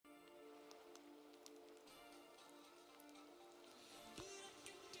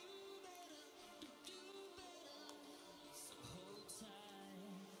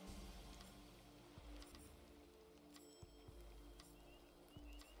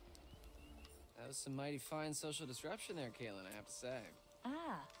was some mighty fine social disruption there, Caitlin, I have to say.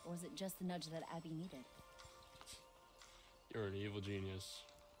 Ah, or was it just the nudge that Abby needed? You're an evil genius.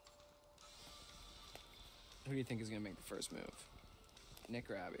 Who do you think is gonna make the first move? Nick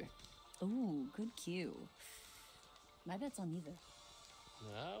or Abby? Ooh, good cue. My bet's on neither.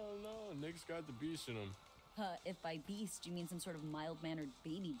 I don't know. Nick's got the beast in him. If by beast you mean some sort of mild-mannered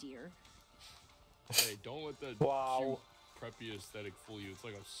baby deer. Hey, don't let that Wow. cute, preppy aesthetic fool you. It's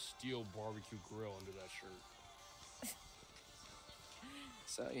like a steel barbecue grill under that shirt.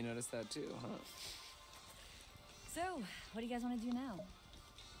 So, you noticed that too, huh? So, what do you guys want to do now?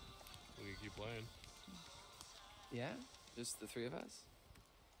 We can keep playing. Yeah? Just the three of us?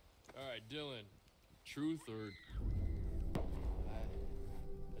 Alright, Dylan. Truth or...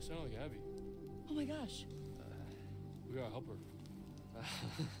 I sound like Abby. Oh my gosh. We gotta help her.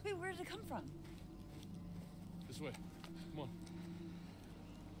 Wait, where did it come from? This way. Come on.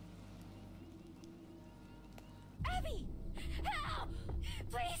 Abby! Help!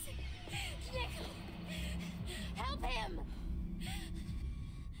 Please! Nick! Help him!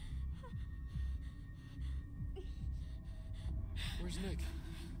 Where's Nick?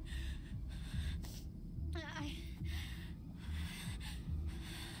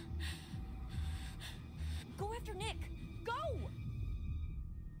 Go after Nick! Go!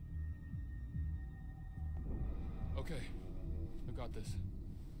 Okay. I got this.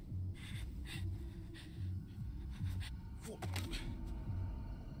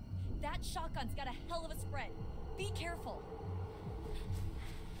 That shotgun's got a hell of a spread. Be careful.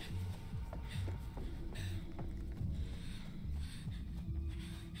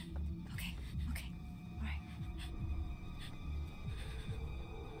 Okay, all right.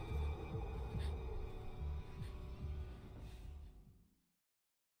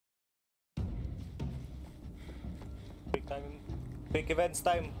 Quick time. Quick events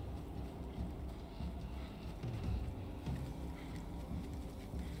time.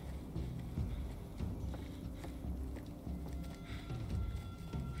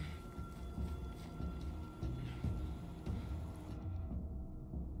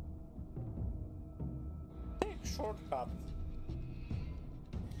 Take shortcut.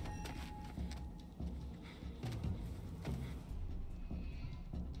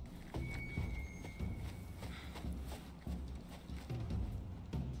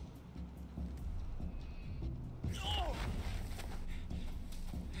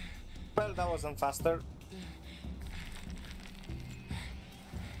 Well, that wasn't faster.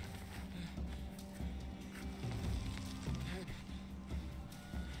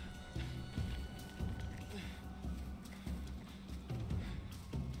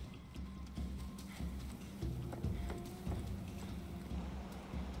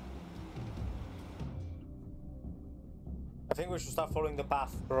 I think we should start following the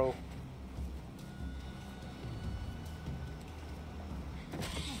path, bro.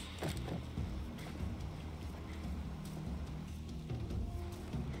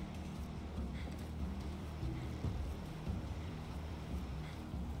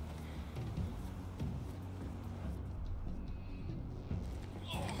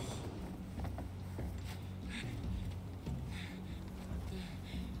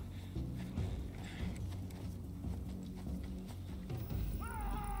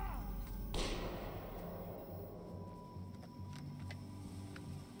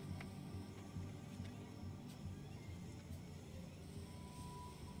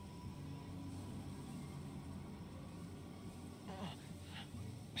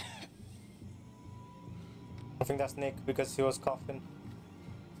 I think that's Nick because he was coughing.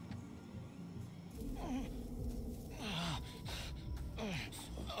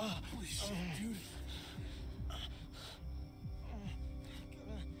 Holy shit, dude.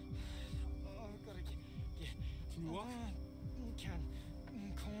 Can you walk?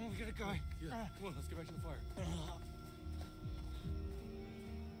 Come on, we gotta go. Yeah, come on, let's get back to the fire.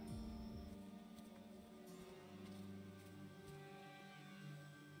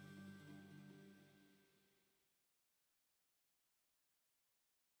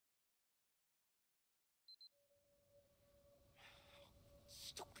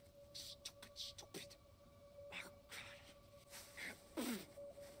 Stupid, stupid, stupid. Oh, God.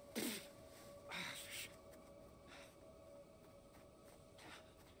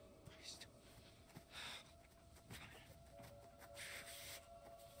 Christ.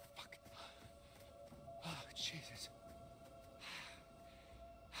 Fuck. Oh, Jesus.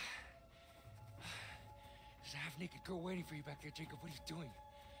 There's a half-naked girl waiting for you back there, Jacob. What are you doing?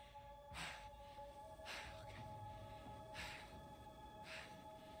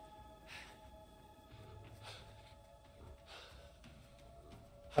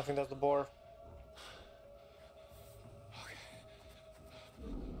 I think that's the boar.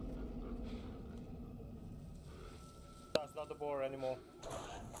 bore anymore.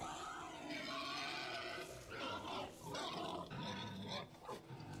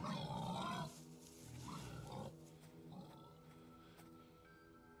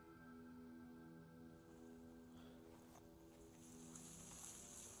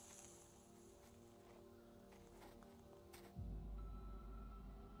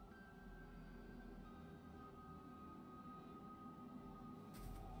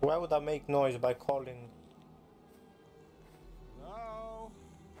 Why would I make noise by calling? Hello?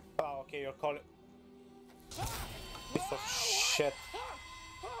 Oh, okay, you're calling. Piece of shit.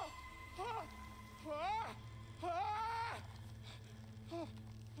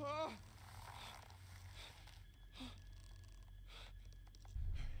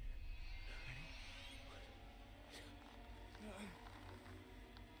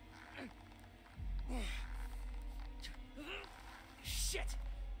 Shit!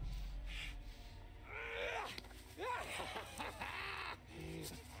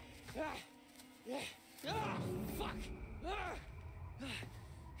 Fuck!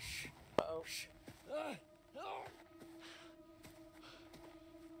 Uh-oh.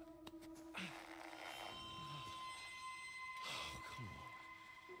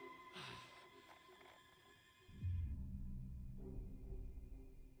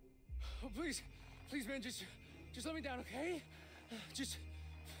 Oh, please, please, man, just let me down, okay? Just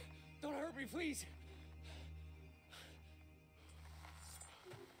don't hurt me, please.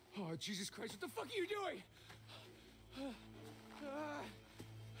 Oh, Jesus Christ, what the fuck are you doing?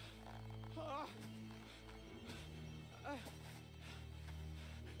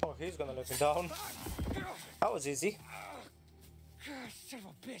 Oh, he's gonna let me down. That was easy. God, son of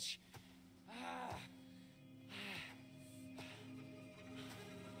a bitch.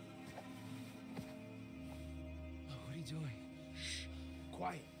 What are you doing? Shh,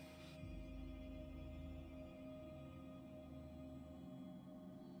 quiet.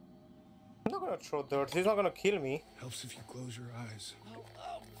 I'm not gonna throw dirt. He's not gonna kill me. Helps if you close your eyes. Oh,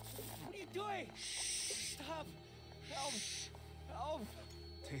 what are you doing? Stop. Help. Help.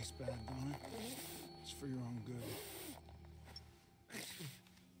 Tastes bad, don't it? It's for your own good.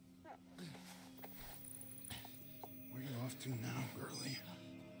 Where you off to now, girlie?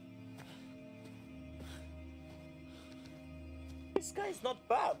 This guy's not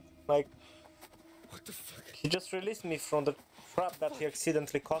bad. Like, What the fuck? he just released me from the trap that he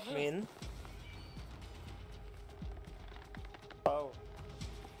accidentally caught me in. Oh.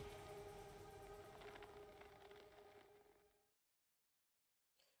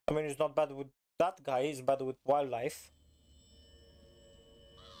 I mean, he's not bad with that guy, he's bad with wildlife.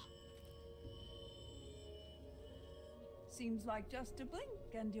 Seems like just a blink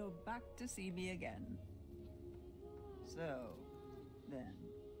and you're back to see me again. So, then,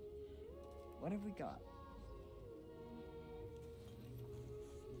 what have we got?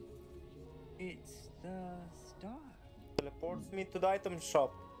 It's the star. Teleports me to the item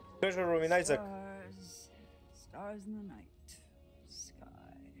shop. Treasure room in Isaac. Stars in the night. Sky.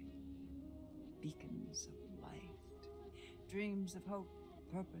 Beacons of light. Dreams of hope,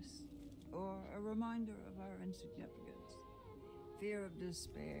 purpose, or a reminder of our insignificance. Fear of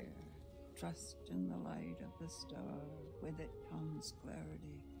despair. Trust in the light of the star. With it comes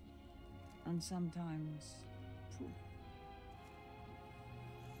clarity. And sometimes proof.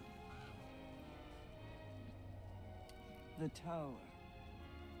 The tower.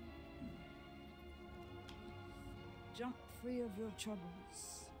 Jump free of your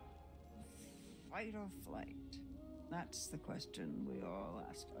troubles. Fight or flight? That's the question we all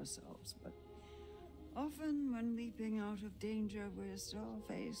ask ourselves, but often when leaping out of danger, we're still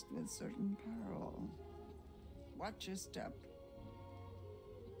faced with certain peril. Watch your step.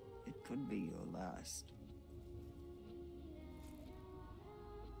 It could be your last.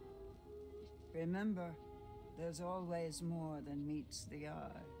 Remember, there's always more than meets the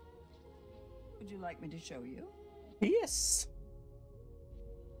eye. Would you like me to show you? Yes.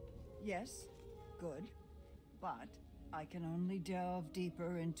 Yes, good. But I can only delve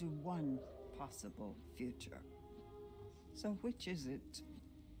deeper into one possible future. So which is it?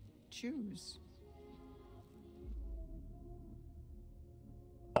 Choose.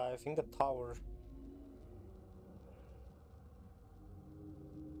 I think the tower.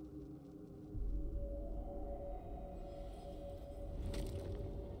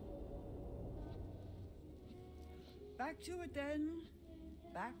 Back to it then.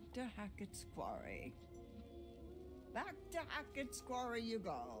 Back to Hackett's Quarry. Back to Hackett's Quarry you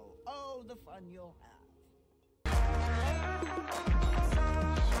go. Oh, the fun you'll have.